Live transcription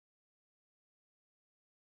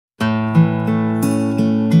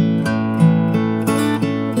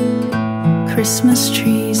Christmas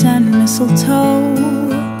trees and mistletoe,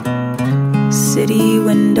 city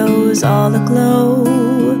windows all aglow,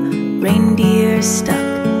 reindeer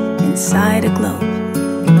stuck inside a globe.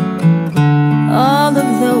 All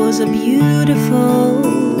of those are beautiful,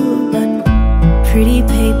 but pretty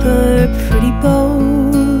paper, pretty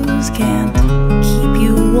bows can't keep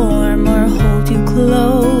you warm or hold you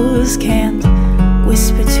close, can't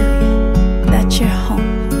whisper to you that you're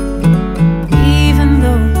home. Even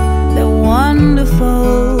though they're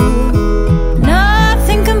wonderful,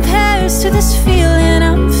 nothing compares to this feeling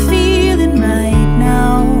I'm feeling right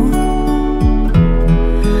now.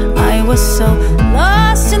 I was so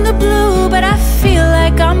lost in the blue